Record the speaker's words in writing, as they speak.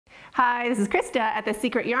Hi, this is Krista at the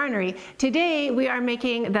Secret Yarnery. Today we are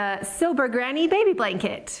making the Sober Granny baby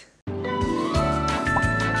blanket.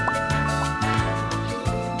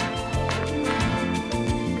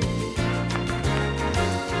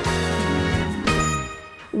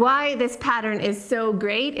 Why this pattern is so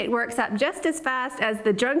great, it works up just as fast as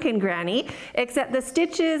the Drunken Granny, except the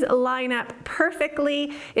stitches line up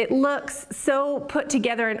perfectly. It looks so put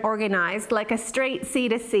together and organized, like a straight C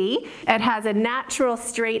to C. It has a natural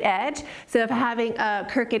straight edge, so if having a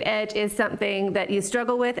crooked edge is something that you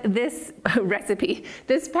struggle with, this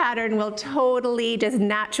this pattern will totally just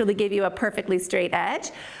naturally give you a perfectly straight edge.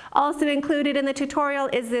 Also included in the tutorial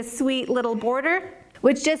is this sweet little border,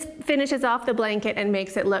 which just finishes off the blanket and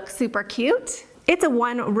makes it look super cute. It's a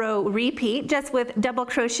 1-row repeat, just with double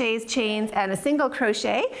crochets, chains, and a single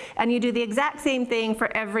crochet, and you do the exact same thing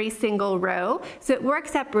for every single row, so it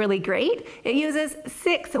works up really great. It uses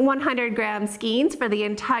 6 100-gram skeins for the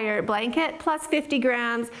entire blanket, plus 50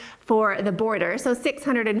 grams for the border, so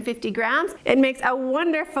 650 grams. It makes a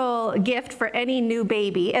wonderful gift for any new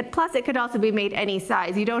baby, and plus it could also be made any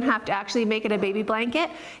size. You don't have to actually make it a baby blanket.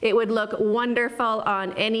 It would look wonderful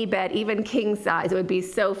on any bed, even king size. It would be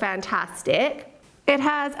so fantastic. It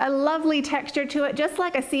has a lovely texture to it, just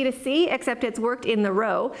like a C to C, except it's worked in the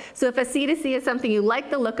row. So if a C to C is something you like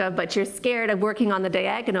the look of, but you're scared of working on the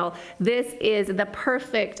diagonal, this is the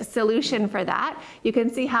perfect solution for that. You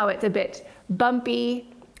can see how it's a bit bumpy,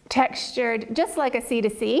 textured, just like a C to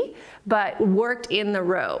C, but worked in the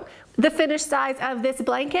row. The finished size of this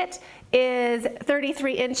blanket is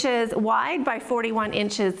 33 inches wide by 41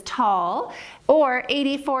 inches tall, or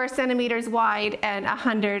 84 centimeters wide and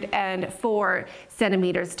 104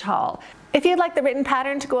 centimeters tall. If you'd like the written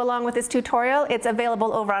pattern to go along with this tutorial, it's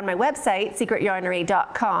available over on my website,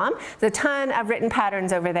 secretyarnery.com. There's a ton of written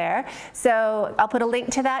patterns over there, so I'll put a link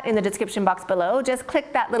to that in the description box below. Just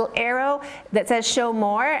click that little arrow that says show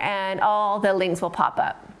more and all the links will pop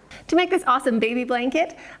up. To make this awesome baby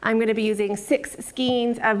blanket, I'm going to be using 6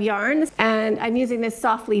 skeins of yarns, and I'm using this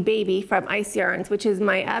Softly Baby from Ice Yarns, which is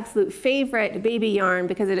my absolute favorite baby yarn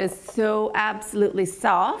because it is so absolutely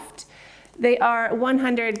soft. They are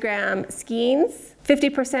 100-gram skeins,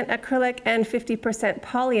 50% acrylic and 50%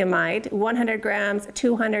 polyamide, 100 grams,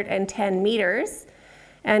 210 meters.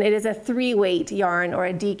 And it is a 3-weight yarn, or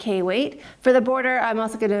a DK weight. For the border, I'm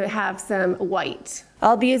also going to have some white.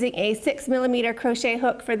 I'll be using a 6mm crochet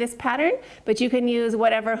hook for this pattern, but you can use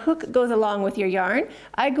whatever hook goes along with your yarn.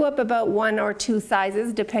 I go up about 1 or 2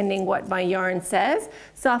 sizes, depending what my yarn says.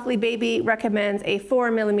 Softly Baby recommends a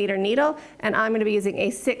 4mm needle, and I'm going to be using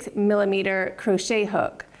a 6mm crochet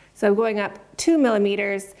hook. So I'm going up 2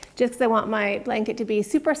 millimeters, just because I want my blanket to be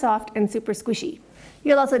super soft and super squishy.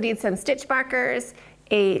 You'll also need some stitch markers,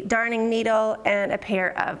 a darning needle, and a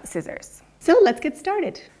pair of scissors. So let's get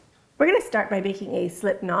started. We're going to start by making a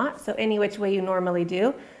slip knot, so any which way you normally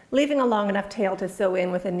do, leaving a long enough tail to sew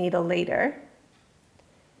in with a needle later.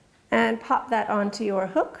 And pop that onto your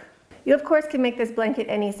hook. You of course can make this blanket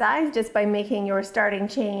any size just by making your starting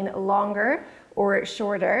chain longer or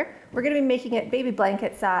shorter. We're going to be making it baby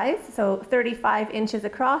blanket size, so 35 inches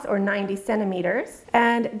across or 90 centimeters.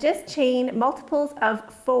 And just chain multiples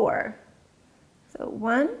of 4. So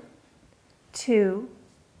 1, 2,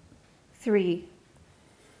 3,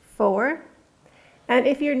 4. And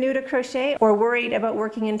if you're new to crochet or worried about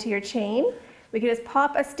working into your chain, we can just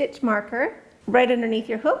pop a stitch marker right underneath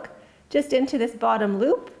your hook, just into this bottom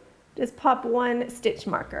loop. Just pop 1 stitch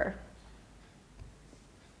marker.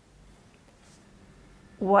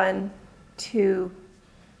 1, 2,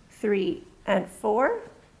 3, and 4.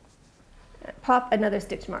 Pop another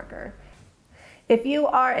stitch marker. If you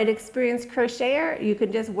are an experienced crocheter, you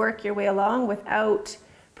can just work your way along without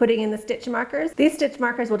putting in the stitch markers. These stitch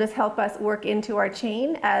markers will just help us work into our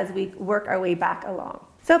chain as we work our way back along.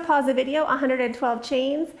 So pause the video, 112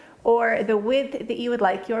 chains, or the width that you would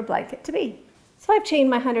like your blanket to be. So I've chained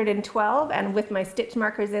my 112 and with my stitch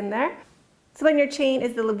markers in there. So when your chain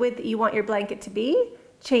is the width that you want your blanket to be,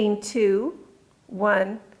 chain 2,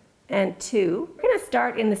 1, and 2. We're going to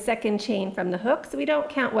start in the second chain from the hook, so we don't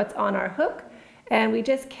count what's on our hook, and we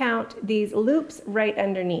just count these loops right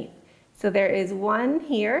underneath. So there is 1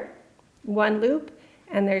 here, 1 loop,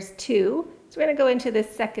 and there's 2. So we're going to go into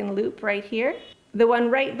this second loop right here, the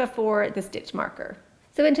one right before the stitch marker.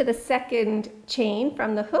 So into the second chain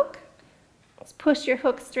from the hook, just push your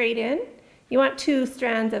hook straight in. You want 2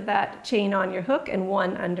 strands of that chain on your hook and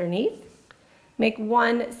 1 underneath. Make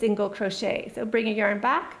 1 single crochet. So bring your yarn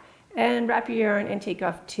back and wrap your yarn and take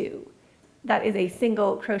off 2. That is a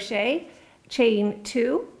single crochet. Chain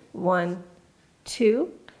 2, 1,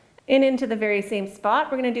 2, and into the very same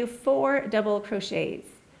spot we're going to do 4 double crochets.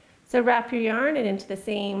 So wrap your yarn and into the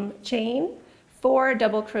same chain, 4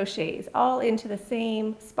 double crochets, all into the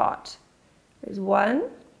same spot. There's 1,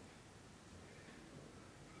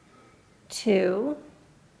 2,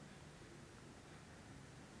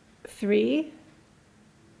 3,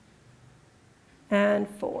 and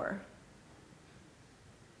 4.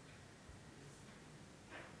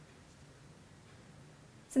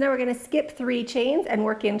 So now we're going to skip 3 chains and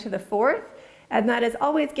work into the 4th, and that is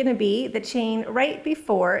always going to be the chain right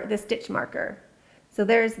before the stitch marker. So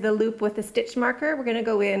there's the loop with the stitch marker. We're going to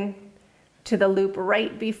go in to the loop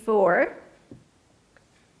right before.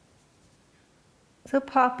 So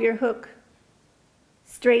pop your hook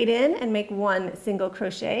straight in and make 1 single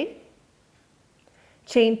crochet.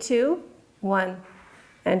 Chain 2, 1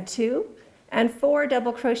 and 2, and 4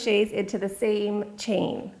 double crochets into the same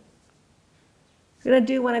chain. We're going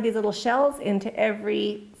to do one of these little shells into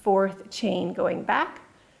every 4th chain going back.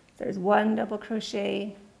 So there's 1 double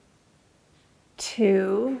crochet,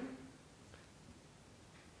 2,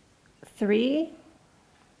 3,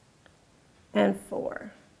 and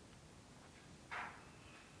 4.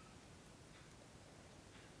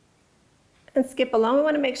 And skip along. We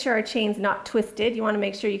want to make sure our chain's not twisted. You want to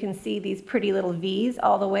make sure you can see these pretty little V's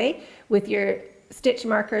all the way with your stitch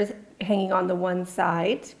markers hanging on the one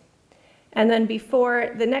side. And then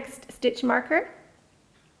before the next stitch marker,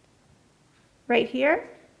 right here,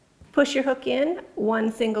 push your hook in,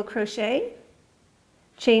 1 single crochet,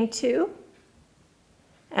 chain 2,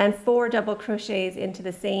 and 4 double crochets into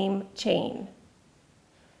the same chain.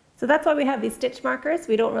 So that's why we have these stitch markers.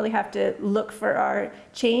 We don't really have to look for our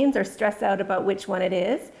chains or stress out about which one it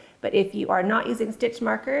is. But if you are not using stitch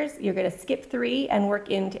markers, you're going to skip 3 and work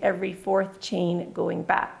into every 4th chain going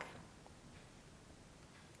back.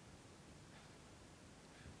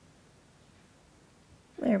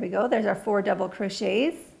 There we go, there's our 4 double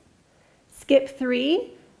crochets. Skip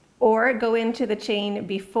 3 or go into the chain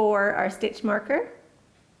before our stitch marker,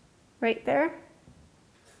 right there.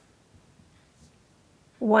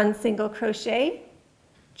 1 single crochet,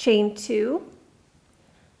 chain 2,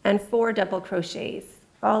 and 4 double crochets,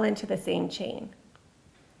 all into the same chain.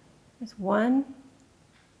 There's 1,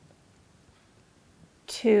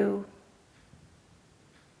 2,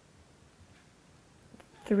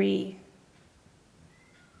 3,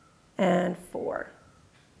 and 4.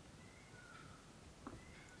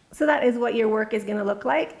 So that is what your work is going to look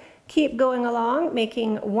like. Keep going along,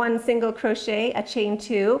 making 1 single crochet, a chain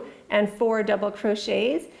 2, and 4 double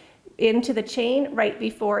crochets into the chain right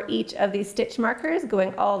before each of these stitch markers,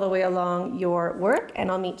 going all the way along your work, and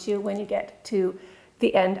I'll meet you when you get to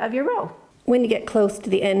the end of your row. When you get close to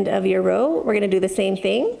the end of your row, we're going to do the same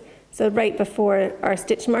thing. So right before our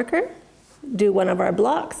stitch marker, do one of our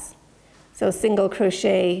blocks. So single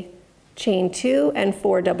crochet, chain 2, and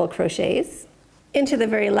 4 double crochets into the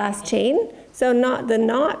very last chain. So not the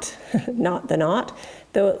knot, not the knot,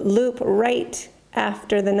 the loop right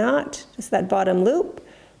after the knot, just that bottom loop,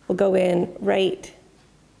 will go in right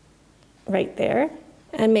there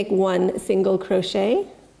and make 1 single crochet.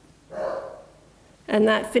 And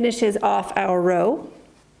that finishes off our row,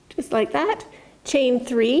 just like that. Chain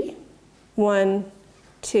 3, 1,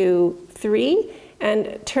 2, 3,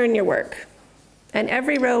 and turn your work. And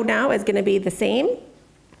every row now is going to be the same.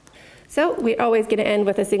 So we're always going to end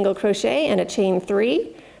with a single crochet and a chain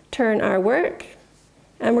 3, turn our work,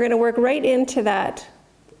 and we're going to work right into that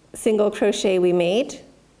single crochet we made,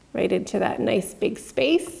 right into that nice big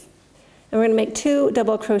space. And we're going to make 2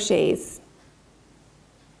 double crochets.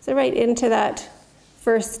 So right into that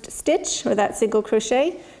first stitch, or that single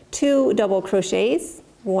crochet, 2 double crochets,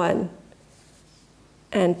 1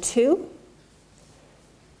 and 2.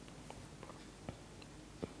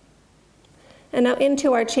 And now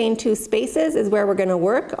into our chain 2 spaces is where we're going to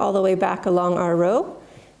work all the way back along our row.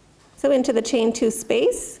 So into the chain 2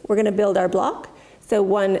 space, we're going to build our block. So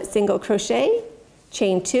 1 single crochet,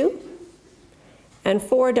 chain 2, and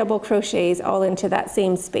 4 double crochets all into that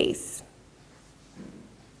same space.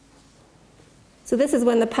 So this is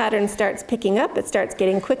when the pattern starts picking up. It starts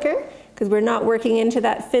getting quicker because we're not working into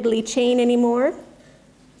that fiddly chain anymore.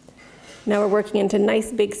 Now we're working into nice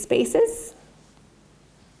big spaces.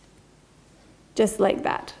 Just like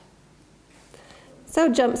that. So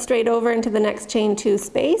jump straight over into the next chain 2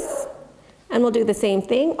 space, and we'll do the same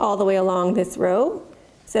thing all the way along this row.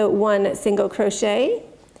 So 1 single crochet,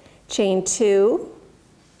 chain 2,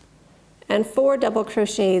 and 4 double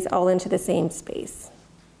crochets all into the same space.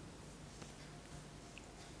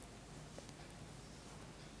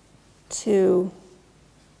 2,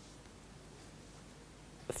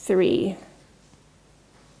 3,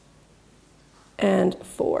 and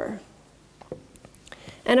 4.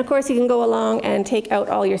 And of course you can go along and take out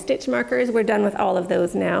all your stitch markers. We're done with all of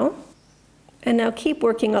those now. And now keep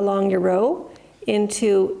working along your row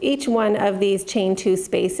into each one of these chain 2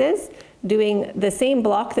 spaces, doing the same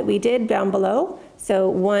block that we did down below. So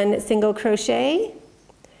 1 single crochet,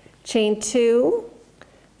 chain 2,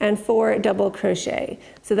 and 4 double crochet.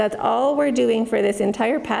 So that's all we're doing for this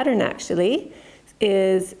entire pattern actually,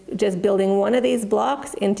 is just building one of these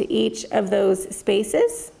blocks into each of those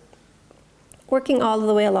spaces, working all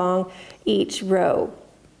the way along each row.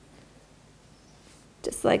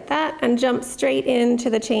 Just like that, and jump straight into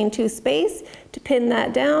the chain 2 space to pin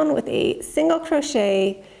that down with a single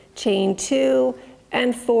crochet, chain 2,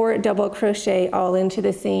 and 4 double crochet all into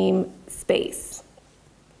the same space.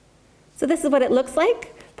 So this is what it looks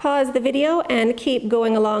like. Pause the video and keep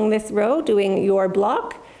going along this row doing your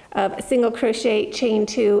block of single crochet, chain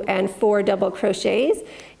 2, and 4 double crochets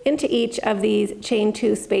into each of these chain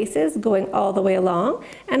 2 spaces, going all the way along,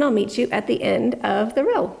 and I'll meet you at the end of the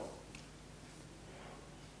row.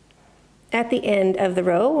 At the end of the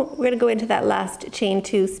row, we're going to go into that last chain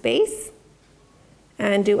 2 space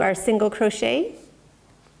and do our single crochet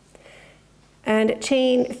and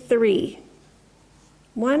chain 3.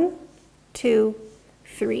 1, 2,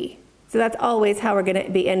 3. So that's always how we're going to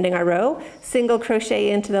be ending our row. Single crochet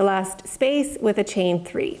into the last space with a chain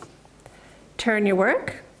 3. Turn your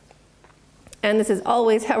work. And this is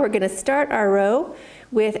always how we're going to start our row,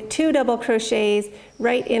 with 2 double crochets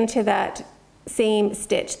right into that same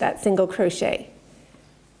stitch, that single crochet.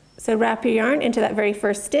 So wrap your yarn into that very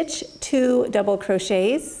first stitch, 2 double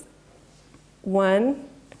crochets, 1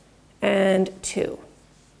 and 2.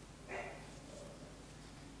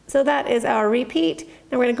 So that is our repeat.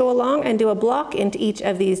 Now we're going to go along and do a block into each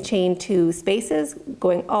of these chain 2 spaces,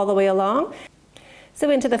 going all the way along.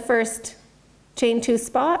 So into the first chain 2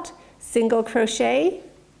 spot, single crochet,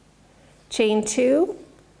 chain 2,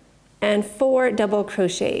 and 4 double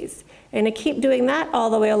crochets. And to keep doing that all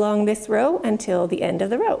the way along this row until the end of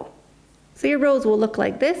the row. So your rows will look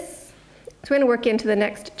like this. So we're going to work into the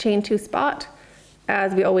next chain 2 spot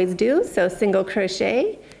as we always do. So single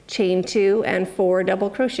crochet, chain 2, and 4 double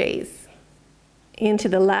crochets. Into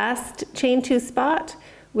the last chain 2 spot,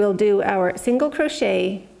 we'll do our single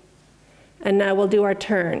crochet, and now we'll do our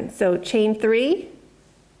turn. So chain 3,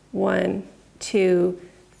 1, 2,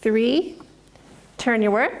 3, turn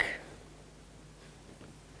your work,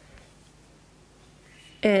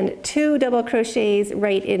 and 2 double crochets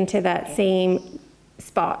right into that same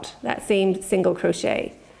spot, that same single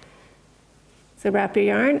crochet. So wrap your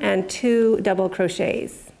yarn and 2 double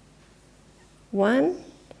crochets, 1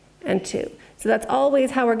 and 2. So that's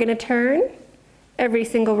always how we're going to turn every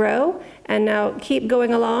single row. And now keep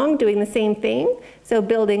going along doing the same thing. So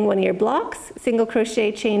building one of your blocks, single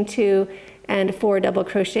crochet, chain 2, and 4 double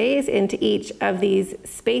crochets into each of these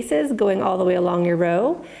spaces, going all the way along your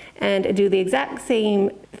row, and do the exact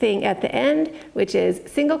same thing at the end, which is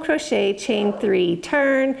single crochet, chain 3,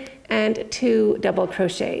 turn, and 2 double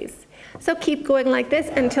crochets. So keep going like this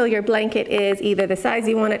until your blanket is either the size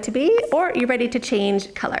you want it to be, or you're ready to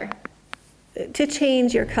change color. To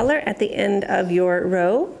change your color at the end of your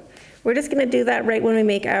row, we're just going to do that right when we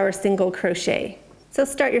make our single crochet. So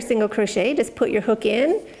start your single crochet, just put your hook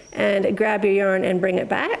in and grab your yarn and bring it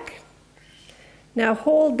back. Now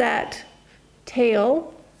hold that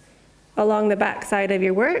tail along the back side of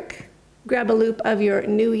your work. Grab a loop of your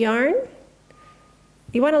new yarn.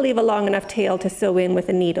 You want to leave a long enough tail to sew in with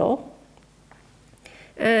a needle.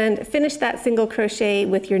 And finish that single crochet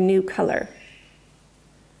with your new color.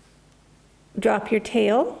 Drop your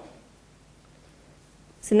tail.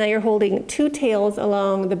 So now you're holding 2 tails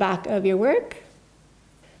along the back of your work.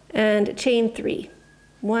 And chain 3.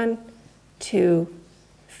 1, 2,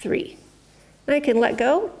 3. Now you can let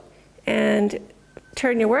go and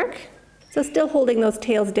turn your work. So still holding those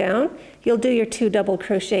tails down, you'll do your 2 double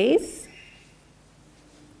crochets.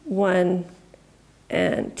 1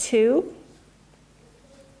 and 2.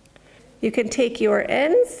 You can take your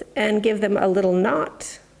ends and give them a little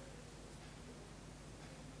knot.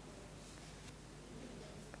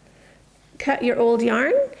 Cut your old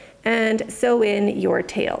yarn and sew in your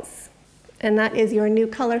tails. And that is your new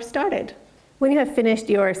color started. When you have finished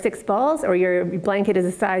your 6 balls, or your blanket is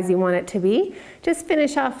the size you want it to be, just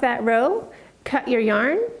finish off that row, cut your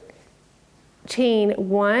yarn, chain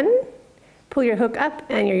 1, pull your hook up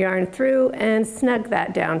and your yarn through, and snug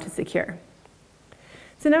that down to secure.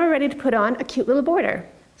 So now we're ready to put on a cute little border.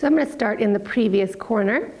 So I'm going to start in the previous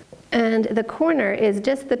corner, and the corner is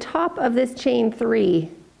just the top of this chain 3,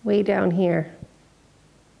 way down here.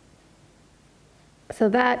 So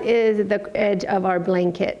that is the edge of our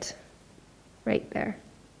blanket, right there.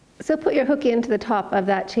 So put your hook into the top of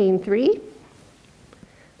that chain 3,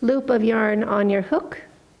 loop of yarn on your hook,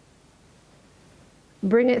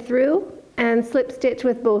 bring it through, and slip stitch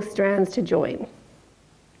with both strands to join.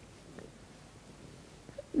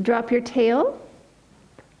 Drop your tail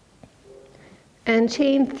and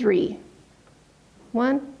chain 3.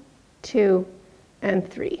 1, 2, and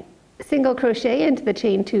 3. Single crochet into the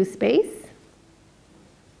chain 2 space.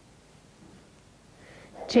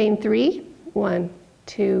 Chain 3, 1,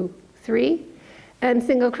 2, 3, and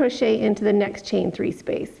single crochet into the next chain 3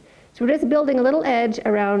 space. So we're just building a little edge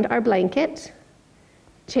around our blanket.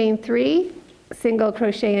 Chain 3, single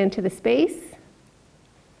crochet into the space.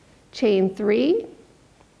 Chain 3,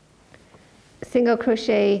 single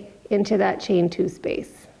crochet into that chain 2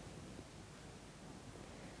 space.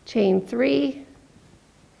 Chain 3,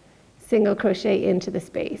 single crochet into the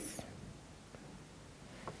space.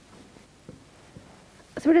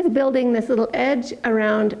 So we're just building this little edge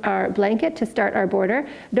around our blanket to start our border.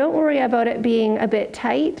 Don't worry about it being a bit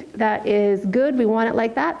tight. That is good. We want it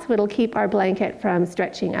like that, so it'll keep our blanket from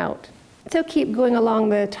stretching out. So keep going along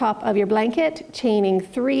the top of your blanket, chaining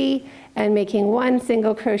 3 and making 1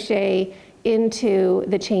 single crochet into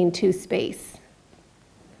the chain 2 space.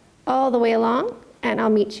 All the way along, and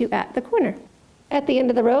I'll meet you at the corner. At the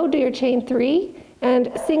end of the row, do your chain 3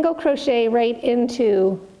 and single crochet right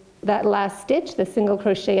into that last stitch, the single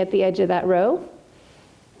crochet at the edge of that row,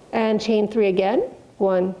 and chain 3 again.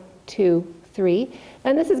 1, 2, 3,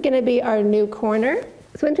 and this is going to be our new corner.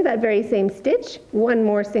 So into that very same stitch, 1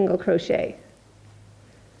 more single crochet.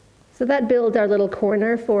 So that builds our little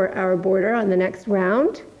corner for our border on the next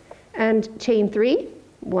round. And chain 3,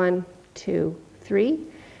 1, 2, 3,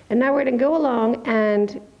 and now we're going to go along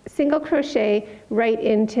and single crochet right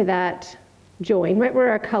into that join, right where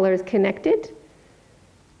our colors connected.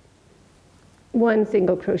 1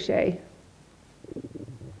 single crochet,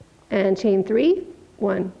 and chain 3,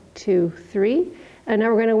 1, 2, 3, and now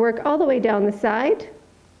we're going to work all the way down the side,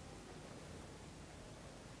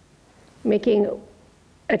 making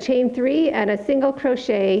a chain 3 and a single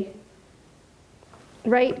crochet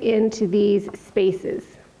right into these spaces,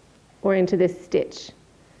 or into this stitch,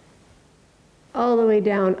 all the way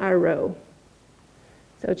down our row.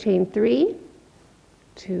 So chain 3,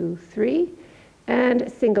 2, 3, and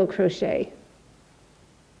single crochet.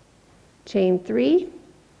 Chain 3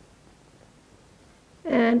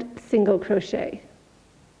 and single crochet.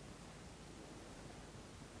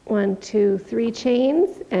 1, 2, 3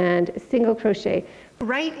 chains and single crochet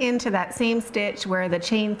right into that same stitch where the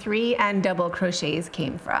chain 3 and double crochets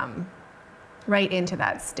came from. Right into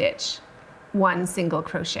that stitch. 1 single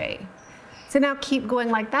crochet. So now keep going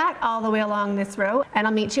like that all the way along this row, and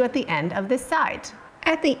I'll meet you at the end of this side.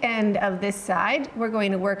 At the end of this side, we're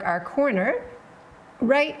going to work our corner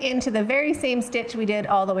right into the very same stitch we did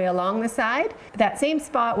all the way along the side, that same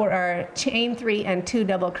spot where our chain 3 and 2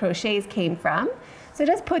 double crochets came from. So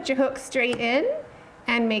just put your hook straight in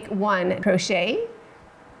and make 1 crochet,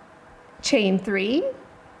 chain 3,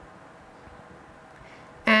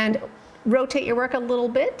 and rotate your work a little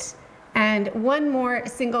bit, and 1 more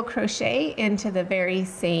single crochet into the very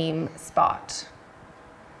same spot.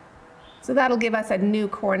 So that'll give us a new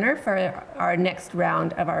corner for our next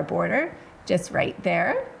round of our border. Just right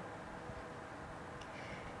there.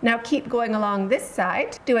 Now keep going along this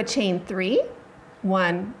side. Do a chain 3,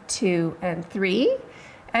 1, 2, and 3.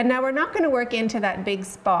 And now we're not going to work into that big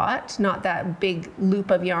spot, not that big loop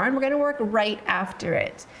of yarn. We're going to work right after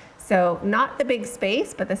it. So not the big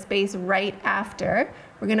space, but the space right after.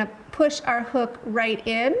 We're going to push our hook right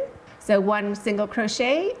in. So 1 single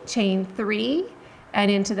crochet, chain 3, and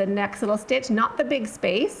into the next little stitch, not the big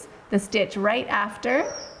space, the stitch right after,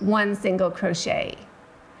 1 single crochet,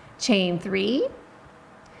 chain 3,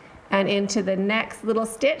 and into the next little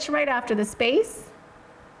stitch right after the space,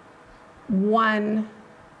 1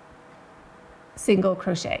 single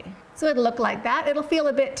crochet. So it'll look like that. It'll feel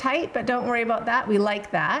a bit tight, but don't worry about that. We like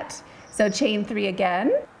that. So chain 3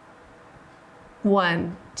 again,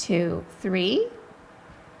 1, 2, 3,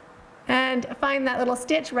 and find that little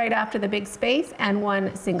stitch right after the big space and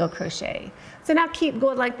 1 single crochet. So now keep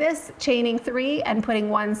going like this, chaining 3 and putting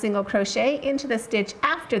 1 single crochet into the stitch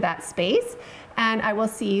after that space, and I will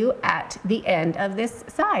see you at the end of this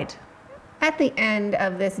side. At the end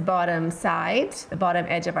of this bottom side, the bottom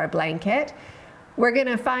edge of our blanket, we're going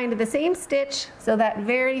to find the same stitch, so that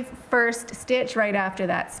very first stitch right after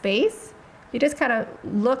that space. You just kind of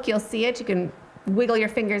look, you'll see it. You can wiggle your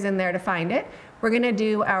fingers in there to find it. We're going to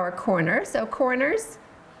do our corner. So corners,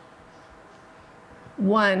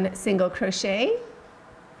 1 single crochet.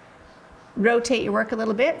 Rotate your work a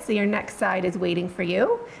little bit so your next side is waiting for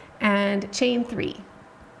you. And chain 3.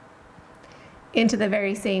 into the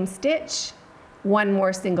very same stitch, 1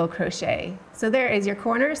 more single crochet. So there is your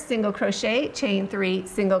corner, single crochet, chain 3,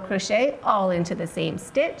 single crochet, all into the same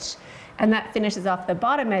stitch. And that finishes off the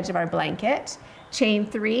bottom edge of our blanket. Chain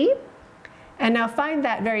 3, and now find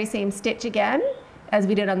that very same stitch again, as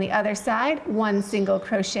we did on the other side, 1 single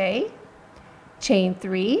crochet, chain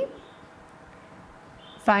 3,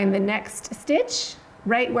 find the next stitch,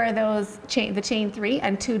 right where the chain 3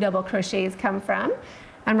 and 2 double crochets come from.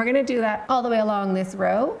 And we're going to do that all the way along this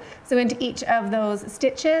row. So into each of those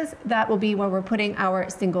stitches, that will be where we're putting our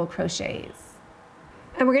single crochets.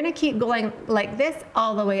 And we're going to keep going like this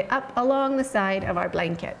all the way up along the side of our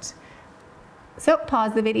blanket. So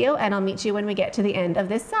pause the video and I'll meet you when we get to the end of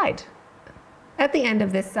this side. At the end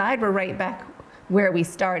of this side, we're right back where we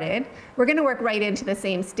started. We're going to work right into the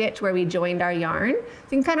same stitch where we joined our yarn.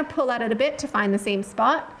 So you can kind of pull at it a bit to find the same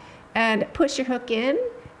spot and push your hook in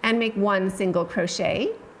and make 1 single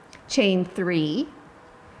crochet, chain 3.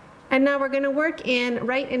 And now we're going to work in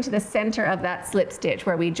right into the center of that slip stitch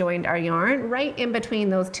where we joined our yarn, right in between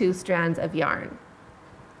those 2 strands of yarn.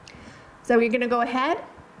 So you're going to go ahead,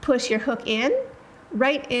 push your hook in,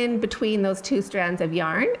 right in between those 2 strands of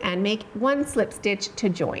yarn and make 1 slip stitch to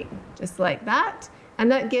join, just like that. And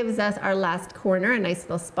that gives us our last corner, a nice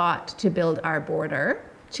little spot to build our border.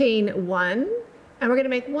 Chain 1, and we're going to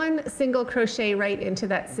make 1 single crochet right into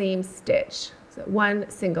that same stitch. So 1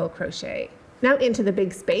 single crochet. Now into the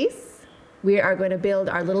big space, we are going to build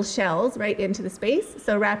our little shells right into the space.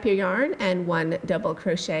 So wrap your yarn and 1 double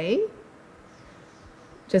crochet.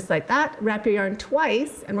 Just like that, wrap your yarn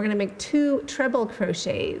twice, and we're going to make 2 treble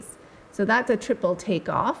crochets. So that's a triple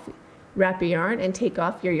takeoff. Wrap your yarn and take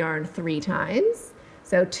off your yarn 3 times.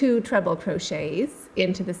 So 2 treble crochets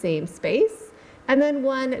into the same space, and then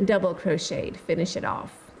 1 double crochet to finish it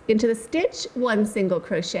off. Into the stitch, 1 single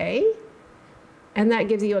crochet, and that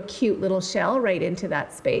gives you a cute little shell right into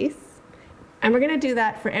that space. And we're going to do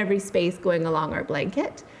that for every space going along our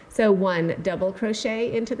blanket. So 1 double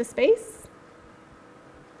crochet into the space,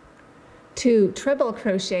 2 treble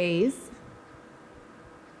crochets,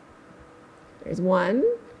 there's 1,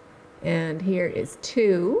 and here is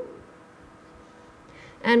 2,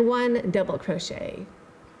 and 1 double crochet.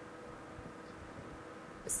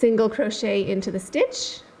 Single crochet into the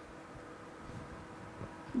stitch,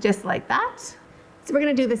 just like that. So we're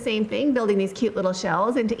going to do the same thing, building these cute little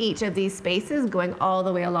shells into each of these spaces, going all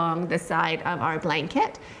the way along the side of our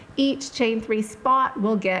blanket. Each chain 3 spot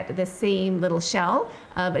will get the same little shell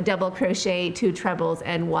of a double crochet, 2 trebles,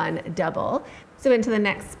 and 1 double. So into the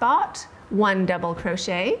next spot, 1 double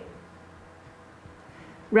crochet,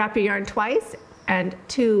 wrap your yarn twice, and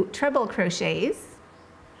 2 treble crochets.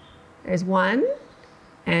 There's 1,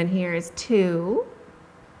 and here's 2,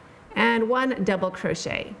 and 1 double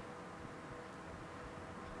crochet.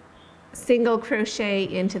 Single crochet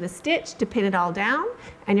into the stitch to pin it all down,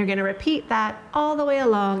 and you're going to repeat that all the way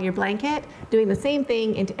along your blanket, doing the same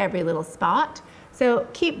thing into every little spot. So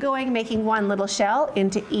keep going, making 1 little shell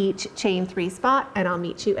into each chain 3 spot, and I'll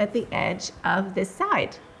meet you at the edge of this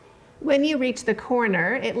side. When you reach the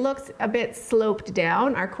corner, it looks a bit sloped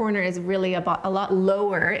down. Our corner is really a lot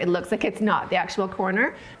lower. It looks like it's not the actual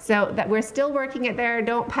corner. So that we're still working it there.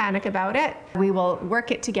 Don't panic about it. We will work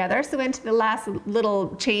it together. So into the last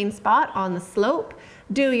little chain spot on the slope,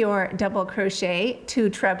 do your double crochet, 2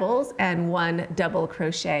 trebles, and 1 double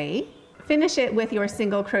crochet. Finish it with your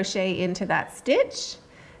single crochet into that stitch.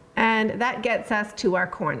 And that gets us to our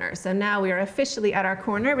corner. So now we are officially at our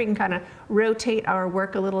corner. We can kind of rotate our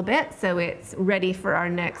work a little bit so it's ready for our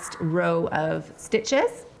next row of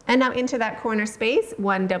stitches. And now into that corner space,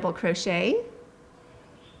 1 double crochet,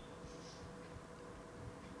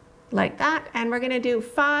 like that. And we're going to do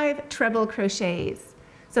 5 treble crochets.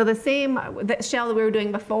 So the same shell that we were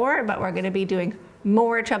doing before, but we're going to be doing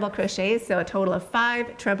more treble crochets, so a total of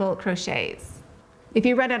 5 treble crochets. If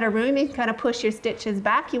you run out of room, you can kind of push your stitches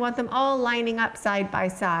back. You want them all lining up side by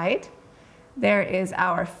side. There is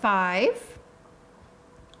our 5.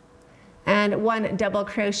 And 1 double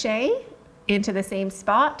crochet into the same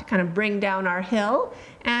spot to kind of bring down our hill,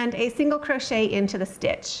 and a single crochet into the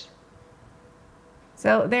stitch.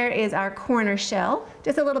 So there is our corner shell,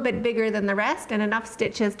 just a little bit bigger than the rest and enough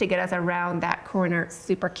stitches to get us around that corner.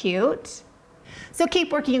 Super cute. So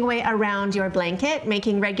keep working your way around your blanket,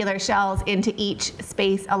 making regular shells into each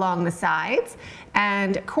space along the sides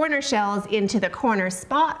and corner shells into the corner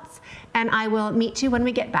spots. And I will meet you when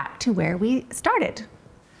we get back to where we started.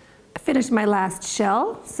 I finished my last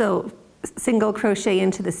shell, so single crochet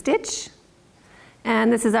into the stitch.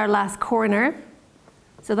 And this is our last corner.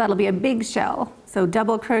 So that'll be a big shell. So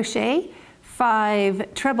double crochet,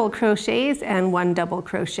 5 treble crochets, and 1 double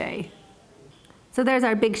crochet. So there's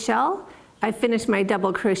our big shell. I finished my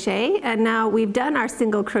double crochet, and now we've done our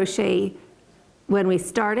single crochet when we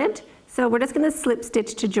started. So we're just going to slip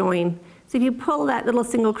stitch to join. So if you pull that little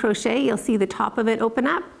single crochet, you'll see the top of it open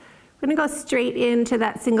up. We're going to go straight into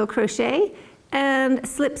that single crochet and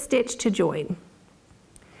slip stitch to join.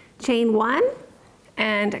 Chain 1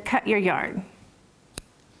 and cut your yarn.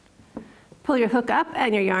 Pull your hook up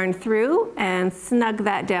and your yarn through and snug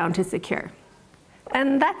that down to secure.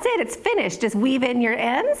 And that's it, it's finished. Just weave in your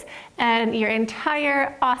ends and your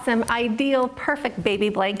entire awesome, ideal, perfect baby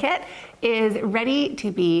blanket is ready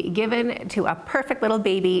to be given to a perfect little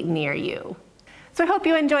baby near you. So I hope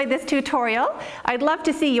you enjoyed this tutorial. I'd love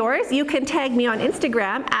to see yours. You can tag me on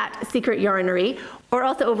Instagram at Secret Yarnery, or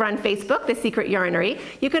also over on Facebook, The Secret Yarnery.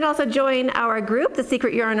 You can also join our group, The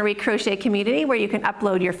Secret Yarnery Crochet Community, where you can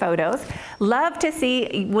upload your photos. Love to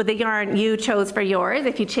see with the yarn you chose for yours,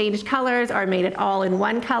 if you changed colors or made it all in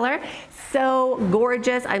one color. So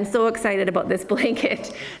gorgeous. I'm so excited about this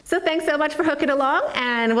blanket. So thanks so much for hooking along,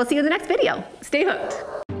 and we'll see you in the next video. Stay hooked.